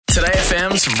Today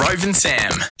FM's Rove and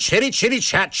Sam. Chitty, chitty,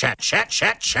 chat, chat, chat,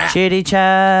 chat, chat. Chitty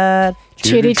chat.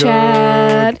 Chitty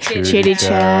chat. Chitty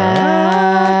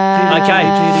chat.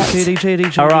 Okay. Chitty, chitty,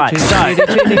 chitty, All right.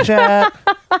 chitty, chat.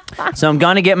 So I'm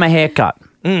going to get my hair cut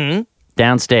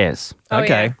downstairs. Okay.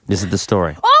 yeah. This is the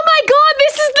story. Oh my God,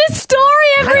 this is the story,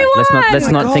 everyone. Let's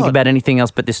not think God. about anything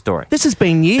else but this story. This has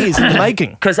been years in the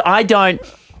making. Because I don't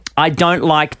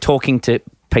like talking to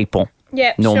people.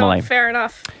 Yeah, normally. sure, fair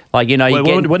enough. Like, you know,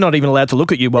 We're not even allowed to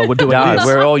look at you while we're doing No, this.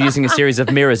 we're all using a series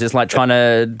of mirrors. It's like trying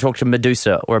to talk to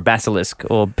Medusa or a basilisk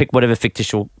or pick whatever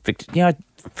fictitious. Forget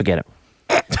it.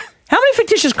 How many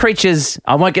fictitious creatures?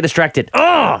 I won't get distracted.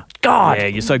 Oh, God. Yeah,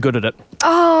 you're so good at it.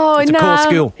 Oh, It's a core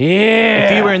skill. Yeah.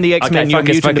 If you were in the X-Men, Okay, your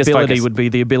focus, mutant focus, ability focus. would be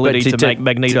the ability But to make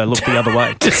Magneto look the other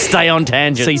way. To stay on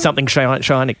tangent. See something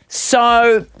shining.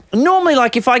 So normally,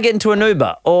 like if I get into an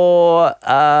Uber or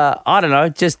I don't know,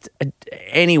 just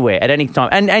anywhere at any time,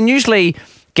 and usually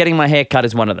getting my hair cut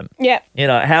is one of them. Yeah. You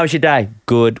know, how was your day?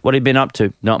 Good. What have you been up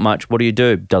to? Not much. What do you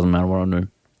do? Doesn't matter what I do.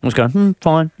 I'm just going,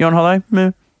 fine. You on holiday?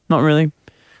 Meh, not really.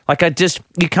 Like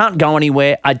you can't go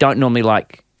anywhere. I don't normally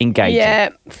like engaging. Yeah,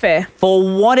 fair. For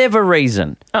whatever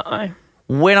reason,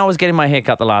 when I was getting my hair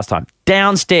cut the last time,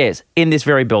 downstairs in this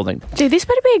very building, Dude, this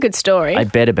better be a good story. I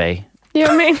better be. You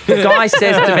know what I mean? The guy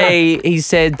says to me, he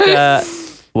said,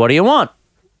 what do you want?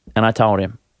 And I told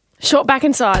him. Short back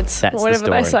and sides. That's the whatever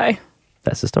they story. say.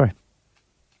 That's the story.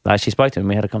 I actually spoke to him.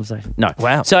 We had a conversation. No.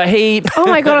 Wow. So he... Oh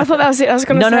my God, I thought that was it. I was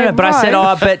going to say No. But I said,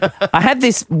 right. but I have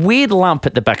this weird lump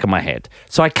at the back of my head,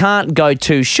 so I can't go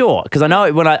too short. Because I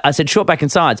know when I said short back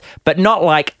and sides, but not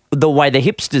like the way the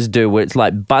hipsters do where it's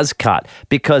like buzz cut,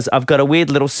 because I've got a weird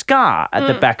little scar at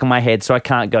the back of my head, so I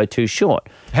can't go too short.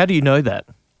 How do you know that?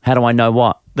 How do I know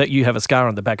what? That you have a scar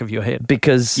on the back of your head?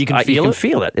 Because You can feel it?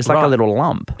 feel it. It's like a Right. little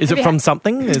lump. Is it from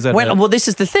something? Is it Well, this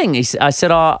is the thing. I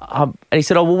said, and he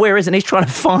said, well, where is it? And he's trying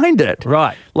to find it.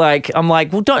 Right. Like, I'm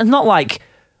like, well, it's not like,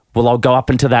 well, I'll go up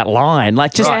into that line.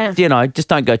 Like, just, just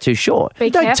don't go too short.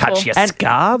 Be don't careful. touch your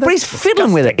scar. But he's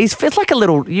fiddling with it. It's like a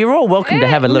little, you're all welcome to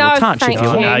have a little No, touch if thank you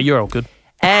want. you. No, you're all good.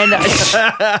 And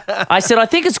I said, I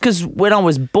think it's because when I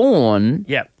was born,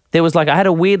 Yeah. there was I had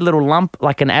a weird little lump,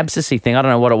 like an abscessy thing. I don't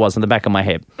know what it was on the back of my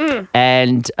head.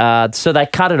 And so they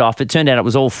cut it off. It turned out it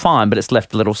was all fine, but it's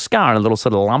left a little scar and a little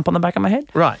sort of lump on the back of my head.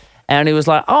 Right. And he was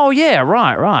like, oh, yeah,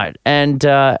 right. And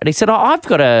he said, I've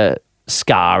got a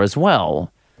scar as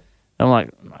well. And I'm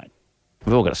like, mate,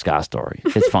 we've all got a scar story.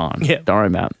 It's fine. Yeah. Don't worry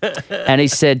about it. And he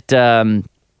said,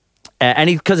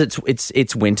 because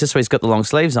it's winter, so he's got the long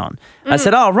sleeves on. I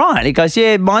said, oh, right. He goes,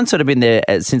 yeah, mine's sort of been there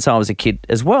since I was a kid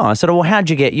as well. I said, well, how'd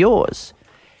you get yours?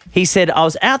 He said, I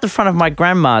was out the front of my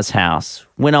grandma's house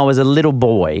when I was a little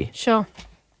boy, Sure.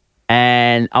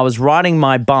 and I was riding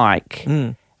my bike,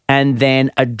 and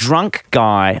then a drunk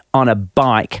guy on a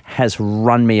bike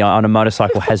on a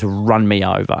motorcycle has run me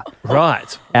over.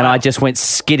 Right. And I just went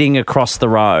skidding across the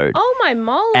road. Oh my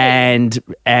moly. And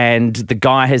the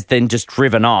guy has then just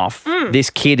driven off. This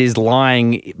kid is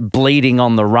lying, bleeding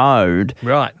on the road.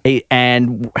 Right.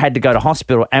 And had to go to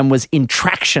hospital and was in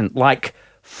traction,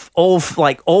 all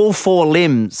four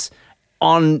limbs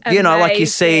on, like you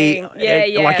see,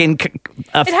 Amazing. like in It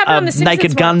happened on The a Naked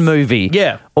Simpsons Gun once. movie.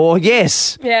 Yeah. Or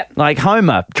yes. Yeah. Like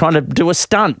Homer trying to do a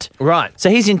stunt. Right.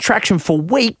 So he's in traction for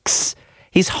weeks.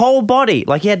 His whole body,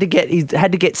 he had to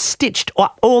get stitched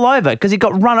all over because he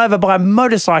got run over by a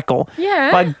motorcycle.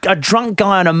 Yeah. By a drunk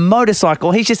guy on a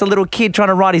motorcycle. He's just a little kid trying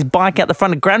to ride his bike out the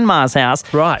front of grandma's house.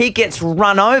 Right. He gets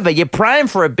run over. You're praying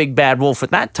for a big bad wolf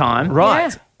at that time.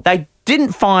 Right. Yeah. They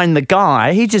didn't find the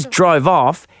guy. He just drove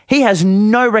off. He has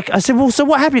no I said, well, so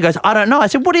what happened? He goes, I don't know. I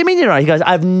said, what do you mean you don't know? He goes,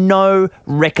 I have no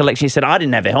recollection. He said, I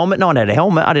didn't have a helmet. No one had a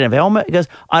helmet. I didn't have a helmet. He goes,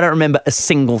 I don't remember a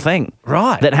single thing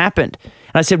that happened. And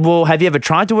I said, well, have you ever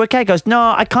tried to work out? He goes, no,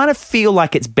 I kind of feel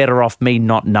like it's better off me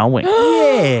not knowing.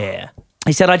 Yeah.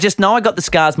 He said, I just know I got the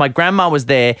scars. My grandma was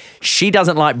there. She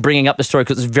doesn't like bringing up the story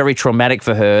because it's very traumatic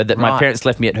for her that my parents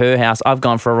left me at her house. I've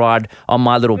gone for a ride on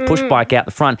my little push bike out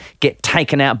the front, get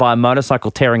taken out by a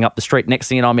motorcycle tearing up the street. Next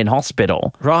thing you know, I'm in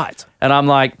hospital. Right. And I'm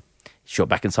like, short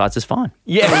back and sides is fine.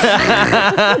 Yeah.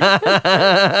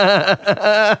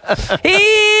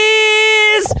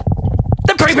 Here's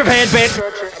the pre-prepared bit.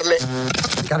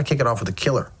 You gotta kick it off with a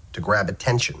killer to grab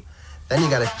attention. Then you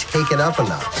gotta take it up a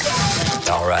notch.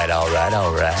 All right.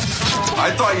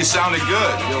 I thought you sounded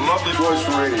good. You're a lovely voice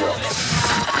for radio.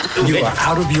 You are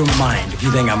out of your mind if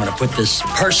you think I'm going to put this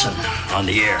person on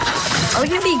the air. Are we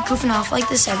going to be goofing off like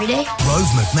this every day? Rove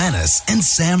McManus and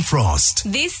Sam Frost.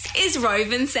 This is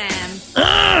Rove and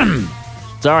Sam.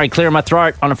 Sorry, clearing my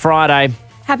throat on a Friday.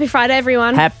 Happy Friday,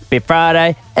 everyone. Happy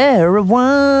Friday,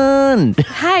 everyone.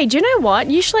 Hey, do you know what?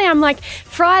 Usually I'm like,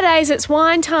 Fridays, it's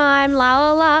wine time, la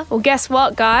la la. Well, guess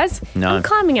what, guys? No. I'm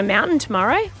climbing a mountain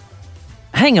tomorrow.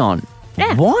 Hang on.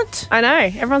 Yeah. What? I know.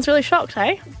 Everyone's really shocked,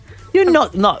 hey? You're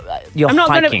not you're I'm not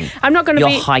hiking.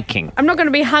 You're hiking. I'm not going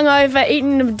to be hungover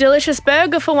eating a delicious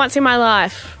burger for once in my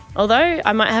life. Although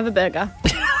I might have a burger.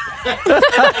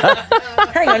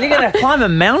 Hang on, you're going to climb a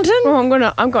mountain?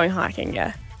 Oh, I'm going hiking,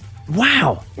 yeah.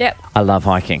 Wow. Yep. I love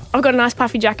hiking. I've got a nice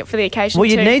puffy jacket for the occasion Well,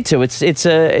 you too. need to. It's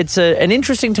an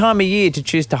interesting time of year to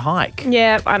choose to hike.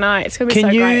 Yeah, I know. It's going to be Can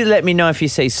so you great. let me know if you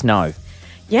see snow?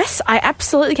 Yes, I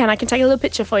absolutely can. I can take a little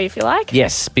picture for you if you like.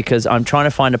 Yes, because I'm trying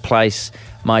to find a place.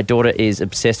 My daughter is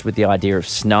obsessed with the idea of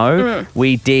snow.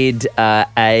 We did what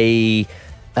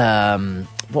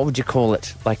would you call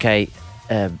it? Like a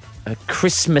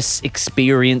Christmas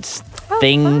experience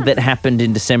thing that happened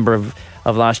in December of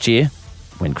last year,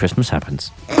 when Christmas happens.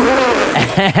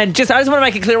 And I just want to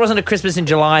make it clear it wasn't a Christmas in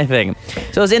July thing.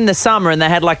 So it was in the summer and they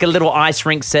had like a little ice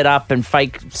rink set up and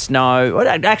fake snow, or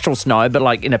actual snow, but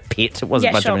like in a pit. It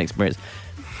wasn't much of an experience.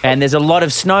 And there's a lot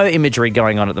of snow imagery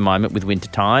going on at the moment with winter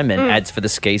time and ads for the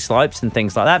ski slopes and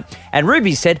things like that. And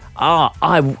Ruby said,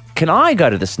 can I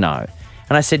go to the snow?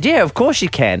 And I said, yeah, of course you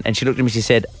can. And she looked at me and she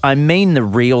said, I mean the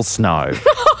real snow.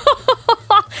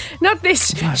 Not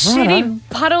this shitty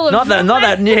puddle of...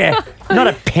 Not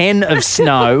a pen of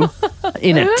snow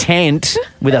in a tent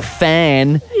with a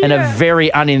fan and a very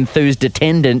unenthused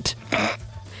attendant.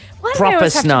 Why do Proper they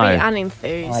always snow. have to be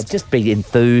unenthused? Just be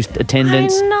enthused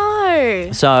attendance. I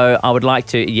know. So I would like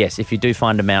to, yes, if you do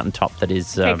find a mountaintop that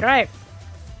is... Okay, great.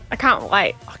 I can't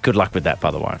wait. Good luck with that,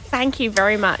 by the way. Thank you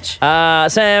very much.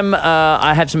 Sam,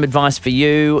 I have some advice for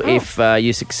you if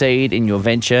you succeed in your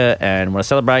venture and want to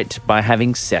celebrate by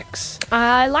having sex.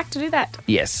 I like to do that.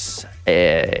 Yes.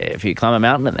 If you climb a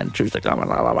mountain and then choose to climb a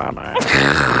mountain.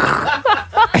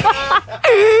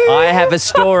 I have a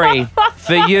story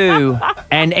for you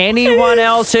and anyone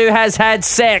else who has had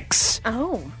sex.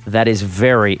 Oh. That is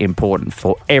very important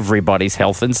for everybody's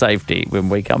health and safety when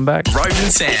we come back. Rove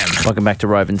and Sam. Welcome back to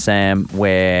Rove and Sam,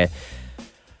 where...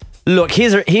 Look,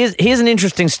 here's an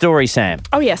interesting story, Sam.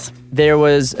 Oh, yes. There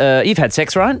was... you've had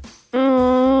sex, right?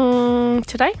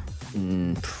 Today?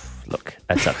 Look,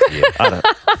 that's up to you.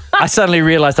 I suddenly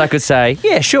realised I could say,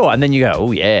 yeah, sure. And then you go,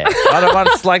 oh, yeah. I don't want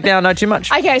to slack down, not too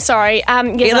much. Okay, sorry.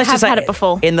 Yes, I have had it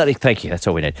before. Thank you. That's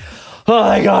all we need. Oh,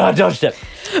 my God, I dodged it.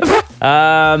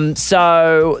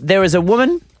 So there is a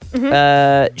woman.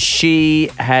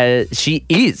 She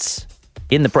is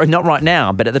in the... Not right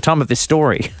now, but at the time of this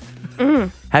story,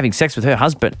 having sex with her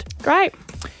husband. Great.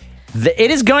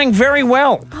 It is going very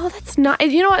well. Oh, that's nice.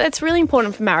 You know what? That's really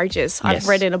important for marriages. Yes. I've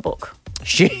read in a book.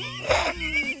 She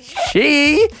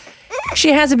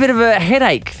has a bit of a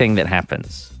headache thing that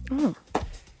happens.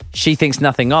 She thinks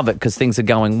nothing of it because things are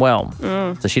going well.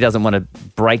 So she doesn't want to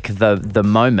break the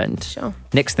moment. Sure.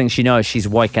 Next thing she knows, she's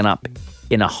woken up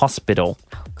in a hospital.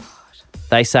 Oh, God.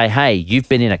 They say, hey, you've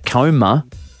been in a coma,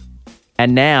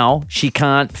 and now she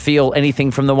can't feel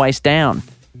anything from the waist down.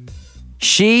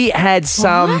 She had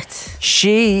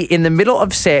she, in the middle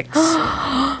of sex,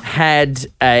 had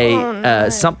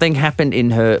something happened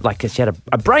in her, like she had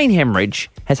a brain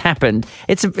hemorrhage has happened.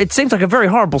 It seems like a very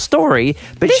horrible story,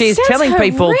 but This she's sounds telling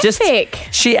people horrific.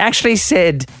 she actually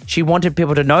said she wanted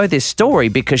people to know this story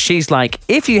because she's like,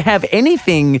 if you have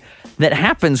anything that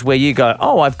happens where you go,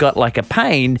 oh, I've got like a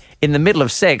pain in the middle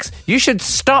of sex, you should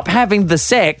stop having the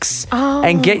sex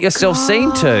and get yourself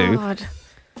seen to.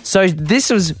 So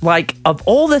this was like, of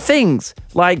all the things,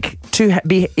 like to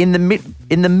be in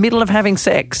the middle of having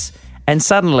sex, and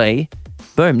suddenly,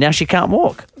 boom! Now she can't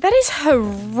walk. That is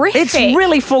horrific. It's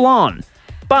really full on.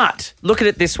 But look at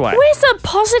it this way. Where's the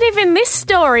positive in this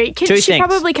story? Two She things.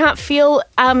 probably can't feel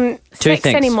sex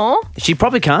things. anymore. She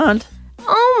probably can't.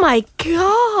 Oh my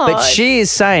God! But she is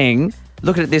saying,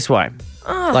 look at it this way.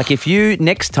 Like if you,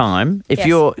 next time, if Yes.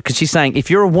 you're, because she's saying, if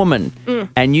you're a woman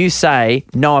and you say,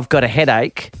 no, I've got a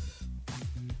headache,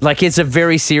 like it's a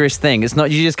very serious thing. It's not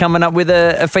you just coming up with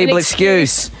a feeble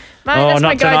excuse. Mate, that's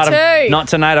my go-to. Not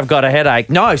tonight, I've got a headache.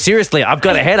 No, seriously, I've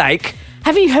got a headache.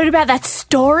 Have you heard about that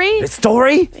story? The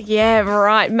story? Yeah,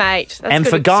 right, mate. That's And good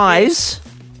for excuse. guys,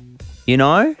 you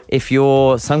know,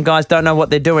 some guys don't know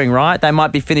what they're doing, right? They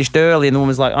might be finished early and the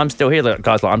woman's like, I'm still here. The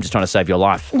guy's like, I'm just trying to save your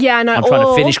life. Yeah, I know. I'm trying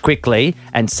to finish quickly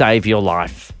and save your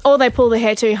life. Or they pull the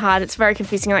hair too hard. It's very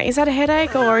confusing. Like, is that a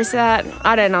headache or is that...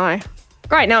 I don't know.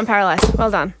 Great, now I'm paralysed. Well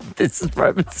done. This is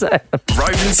Rove and Sam. Rove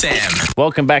and Sam.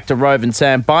 Welcome back to Rove and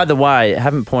Sam. By the way, I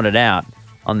haven't pointed out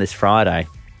on this Friday,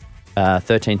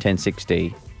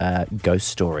 13-10-60, ghost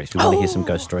stories. We want to hear some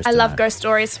ghost stories I tonight. love ghost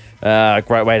stories.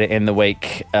 Great way to end the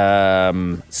week.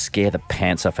 Scare the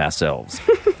pants off ourselves.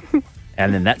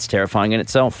 And then that's terrifying in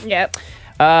itself. Yep.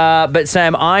 But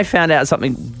Sam, I found out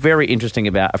something very interesting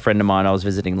about a friend of mine I was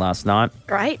visiting last night.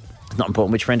 Great. It's not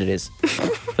important which friend it is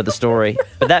for the story.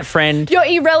 But that friend... Your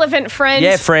irrelevant friend.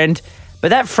 Yeah, friend. But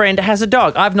that friend has a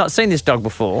dog. I've not seen this dog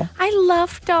before. I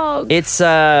love dogs. It's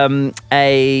not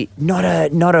a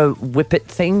whippet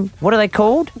thing. What are they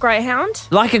called? Greyhound.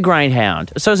 Like a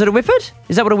greyhound. So is it a whippet?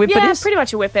 Is that what a whippet Yeah, is? pretty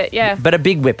much a whippet. Yeah. But a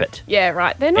big whippet. Yeah,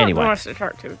 right. They're not Anyway. the most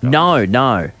attractive dogs.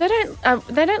 No. They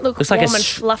don't look Looks warm like and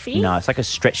fluffy. No, it's like a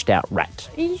stretched out rat.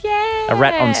 Yeah. A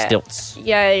rat on stilts.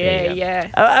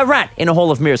 Yeah. A rat in a hall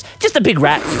of mirrors. Just a big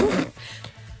rat.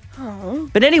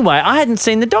 But anyway, I hadn't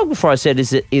seen the dog before. I said,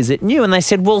 is it new? And they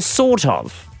said, well, sort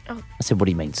of. I said, what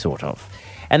do you mean, sort of?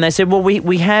 And they said, well,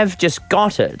 we have just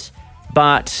got it,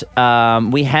 but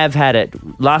we have had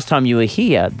it. Last time you were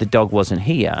here, the dog wasn't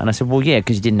here. And I said, well, yeah,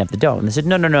 because you didn't have the dog. And they said,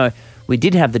 no, we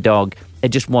did have the dog. It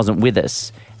just wasn't with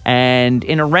us. And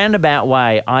in a roundabout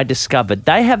way, I discovered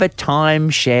they have a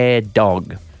timeshare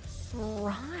dog.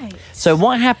 Right. So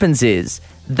what happens is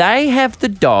they have the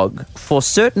dog for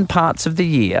certain parts of the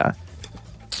year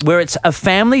where it's a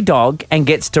family dog and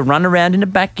gets to run around in the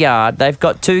backyard. They've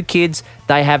got 2 kids.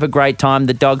 They have a great time.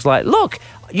 The dog's like, look,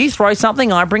 you throw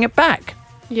something, I bring it back.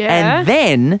 Yeah. And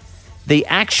then the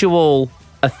actual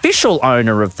official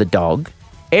owner of the dog,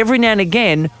 every now and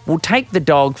again, will take the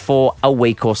dog for a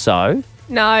week or so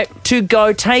No. to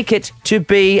go take it to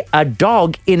be a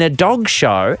dog in a dog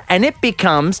show, and it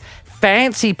becomes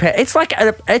fancy. It's like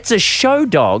it's a show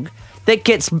dog that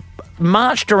gets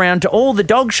marched around to all the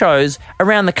dog shows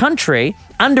around the country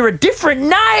under a different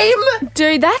name.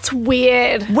 Dude, that's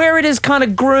weird. Where it is kind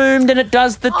of groomed and it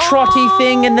does the trotty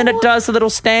thing and then it does the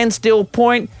little standstill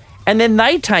point, and then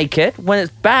they take it when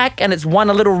it's back and it's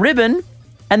won a little ribbon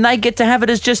and they get to have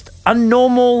it as just a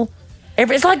normal...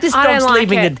 It's like this I don't dog's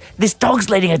like this dog's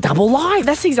leading a double life.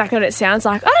 That's exactly what it sounds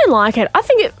like. I don't like it. I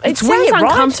think it sounds weird, right?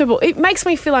 uncomfortable. It makes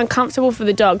me feel uncomfortable for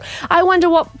the dog. I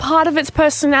wonder what part of its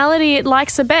personality it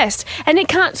likes the best. And it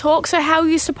can't talk, so how are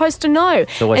you supposed to know?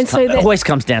 It always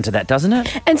comes down to that, doesn't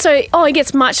it? And so, he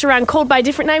gets marched around, called by a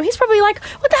different name. He's probably like,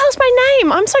 what the hell's my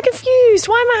name? I'm so confused.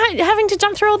 Why am I having to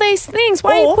jump through all these things?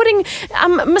 Why are you putting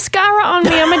mascara on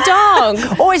me? I'm a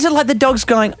dog. Or is it like the dog's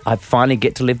going, I finally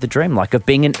get to live the dream, like of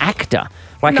being an actor?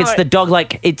 Like No. it's the dog,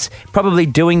 like it's probably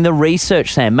doing the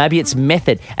research, Sam. Maybe it's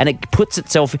method and it puts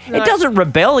itself... No. It doesn't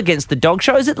rebel against the dog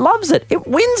shows. It loves it. It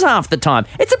wins half the time.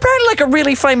 It's apparently like a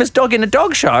really famous dog in a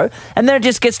dog show, and then it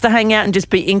just gets to hang out and just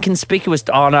be inconspicuous.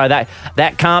 Oh, no,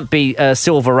 that can't be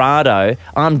Silverado.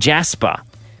 I'm Jasper.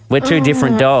 We're 2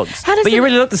 different dogs. How does But you it-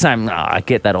 really look the same. Oh, I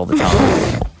get that all the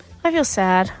time. I feel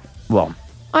sad. Well...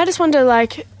 I just wonder,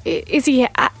 is he...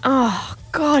 Oh,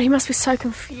 God, he must be so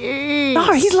confused.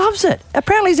 No, he loves it.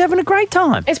 Apparently he's having a great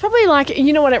time. It's probably like,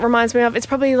 you know what it reminds me of? It's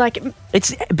probably like...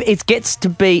 It gets to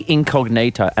be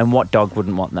incognito, and what dog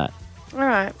wouldn't want that? All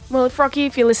right. Well,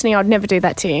 if you're listening, I'd never do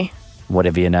that to you.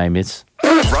 Whatever your name is.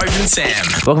 Rove and Sam.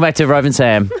 Welcome back to Rove and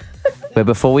Sam, where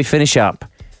before we finish up,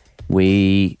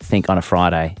 we think on a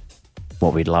Friday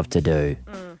what we'd love to do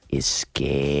is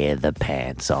scare the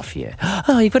pants off you.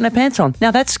 Oh, you've got no pants on.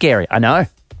 Now that's scary. I know.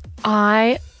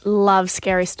 I love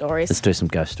scary stories. Let's do some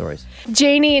ghost stories.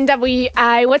 Jeannie in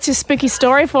WA, what's your spooky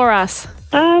story for us?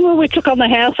 Well, we took on the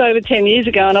house over 10 years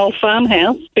ago, an old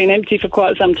farmhouse, been empty for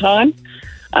quite some time.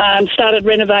 Started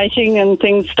renovating and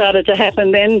things started to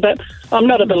happen then, but I'm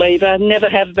not a believer, never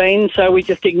have been, so we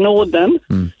just ignored them.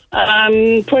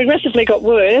 Progressively got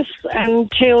worse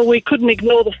until we couldn't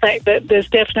ignore the fact that there's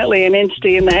definitely an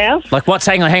entity in the house. Like what's...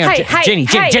 Hang on.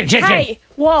 Jenny.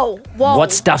 Whoa.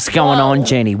 What stuff's going on,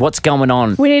 Jenny? What's going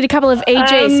on? We need a couple of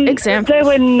EJs examples. There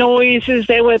were noises,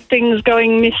 there were things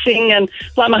going missing, and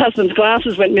like my husband's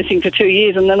glasses went missing for 2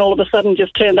 years and then all of a sudden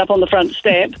just turned up on the front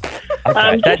step.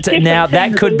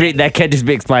 That can just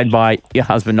be explained by your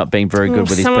husband not being very good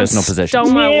with his personal possessions.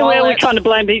 Yeah, well, we kind of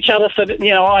blamed each other for,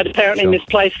 I'd apparently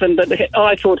misplaced them, but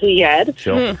I thought he had.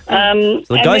 Sure. So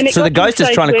The ghost is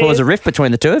trying to cause a rift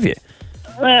between the two of you.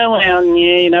 Well,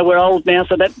 yeah, we're old now,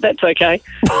 so that's okay.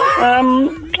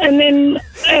 And then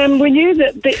we knew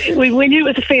that we knew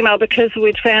it was a female because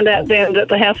we'd found out then that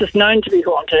the house is known to be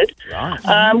haunted,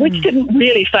 which didn't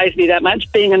really faze me that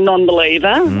much, being a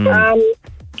non-believer.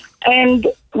 And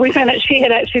we found out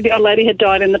the old lady had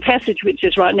died in the passage, which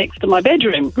is right next to my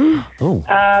bedroom.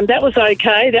 That was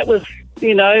okay. That was,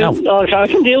 I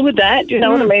can deal with that. You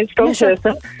know what I mean? Strong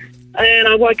person. And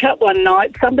I woke up one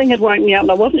night, something had woken me up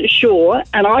and I wasn't sure,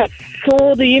 and I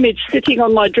saw the image sitting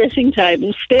on my dressing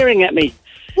table staring at me.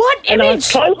 What And I image?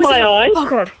 closed my eyes. Oh,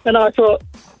 God. And I thought,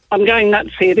 I'm going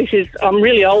nuts here. I'm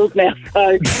really old now. So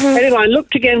anyway, I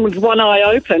looked again with one eye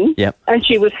open. Yep. And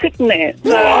she was sitting there. So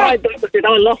that was it.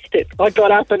 I lost it. I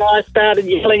got up and I started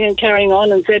yelling and carrying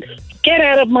on and said, get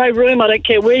out of my room. I don't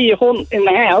care where you haunt in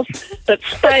the house, but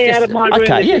stay out of my room.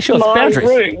 Okay, yeah, This sure. is It's my boundaries.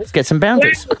 room. Let's get some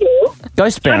boundaries.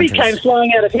 Ghost Tony boundaries. came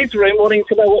flying out of his room wanting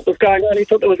to know what was going on. He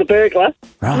thought there was a burglar.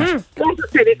 Right. Like I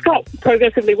said, it got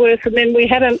progressively worse, and then we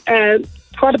had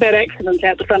quite a bad accident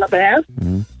out the front of the house.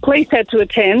 Police had to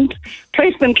attend.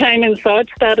 Policeman came inside,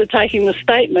 started taking the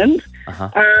statement,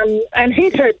 and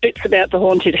he'd heard bits about the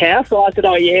haunted house. So I said,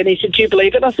 oh, yeah, and he said, do you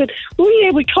believe it? I said, well, yeah,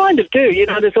 we kind of do. You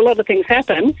know, there's a lot of things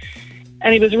happen.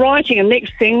 And he was writing, and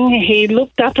next thing, he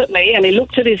looked up at me, and he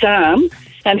looked at his arm,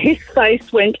 and his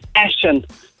face went ashen.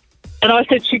 And I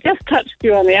said, she just touched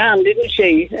you on the arm, didn't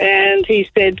she? And he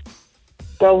said,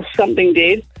 well, something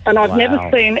did. And I've never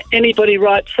seen anybody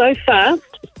write so fast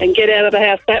and get out of the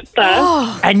house that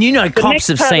fast. And you know, The cops next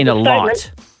have part seen a of the lot.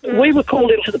 statement, we were called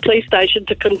into the police station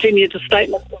to continue the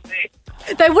statement from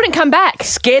there. They wouldn't come back.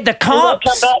 Scared the Did not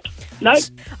cops. come back. No.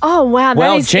 Oh, wow.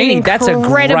 Well, that is Jeannie, an that's a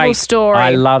incredible great story.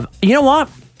 I love. You know what?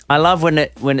 I love when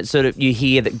it sort of you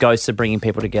hear that ghosts are bringing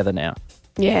people together now.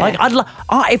 Yeah. Like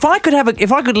if I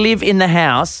could live in the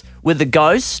house with the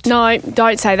ghost. No,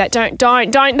 don't say that. Don't.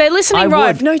 They're listening, I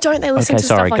Rove. would. No, don't. They listen Okay, to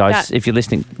sorry, stuff like guys. that. If you're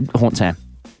listening, haunt Sam.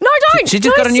 No, don't. She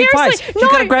just got a new place. Seriously.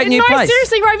 She's got a great new place. No,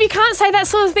 seriously, Rove, you can't say that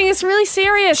sort of thing. It's really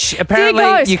serious. Apparently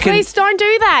Dear ghost, you can- please don't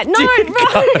do that. No, Rove.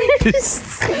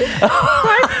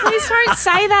 Rove, please don't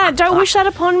say that. Don't wish that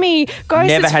upon me. Ghost,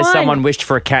 Never it's has fine. someone wished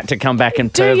for a cat to come back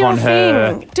and Do perv your on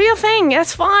her. thing. Do your thing.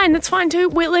 That's fine. That's fine too.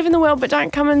 We live in the world, but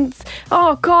don't come and...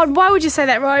 Oh, God, why would you say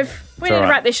that, Rove? We need all to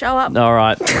right. wrap this show up. All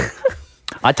right.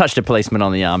 I touched a policeman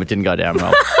on the arm. It didn't go down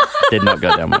well. Did not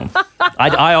go down well.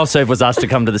 I also was asked to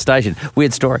come to the station.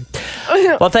 Weird story.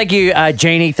 Well, thank you,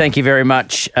 Jeannie. Thank you very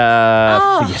much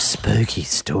for your spooky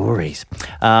stories.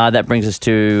 That brings us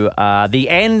to the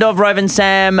end of Rove and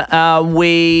Sam.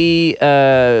 We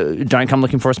don't come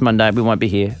looking for us Monday. We won't be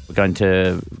here. We're going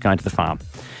to the farm.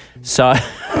 So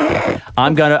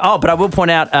I'm going to... Oh, but I will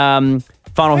point out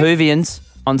Final Whovians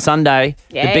on Sunday,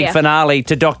 the big finale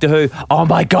to Doctor Who. Oh,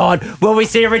 my God. Will we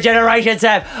see a regeneration,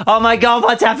 Sam? Oh, my God.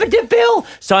 What's happened to Bill?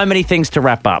 So many things to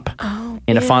wrap up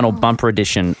in a final bumper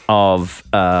edition of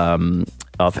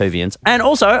Whovians. And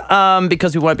also,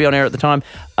 because we won't be on air at the time,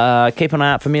 keep an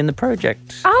eye out for me in the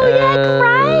project. Oh, yeah,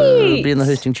 great. I'll be in the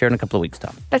hosting chair in a couple of weeks'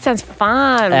 time. That sounds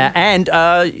fun. And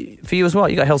for you as well,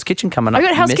 you got Hell's Kitchen coming up. I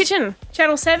got Hell's miss. Kitchen,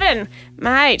 Channel 7.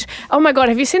 Mate. Oh, my God.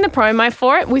 Have you seen the promo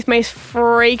for it with me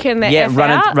freaking the F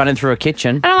out? running through a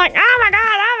kitchen. And I'm like, oh, my God,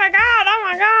 oh, my God, oh,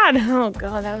 my God. Oh,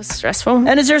 God, that was stressful.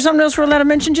 And is there something else we're allowed to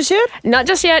mention just yet? Not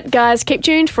just yet, guys. Keep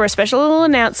tuned for a special little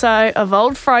announcer of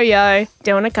old Froyo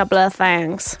doing a couple of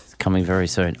things. It's coming very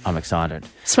soon. I'm excited.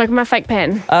 Smoking my fake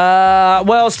pen.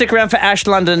 Well, stick around for Ash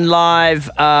London Live.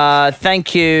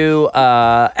 Thank you,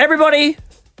 everybody,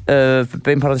 for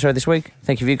being part of the show this week.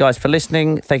 Thank you guys for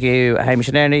listening. Thank you, Hamish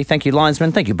and Andy. Thank you,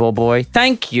 Linesman. Thank you, Ball Boy.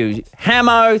 Thank you,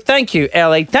 Hamo. Thank you,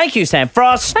 Ellie. Thank you, Sam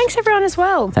Frost. Thanks, everyone, as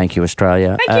well. Thank you,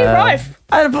 Australia. Thank you, Rove.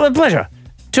 A pleasure.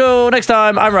 Till next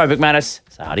time, I'm Rove McManus.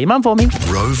 Say hi to your mum for me.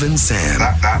 Rove and Sam.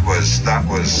 That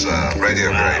was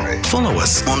Radio Gravy. Follow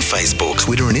us on Facebook,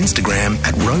 Twitter and Instagram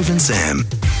at Rove and Sam.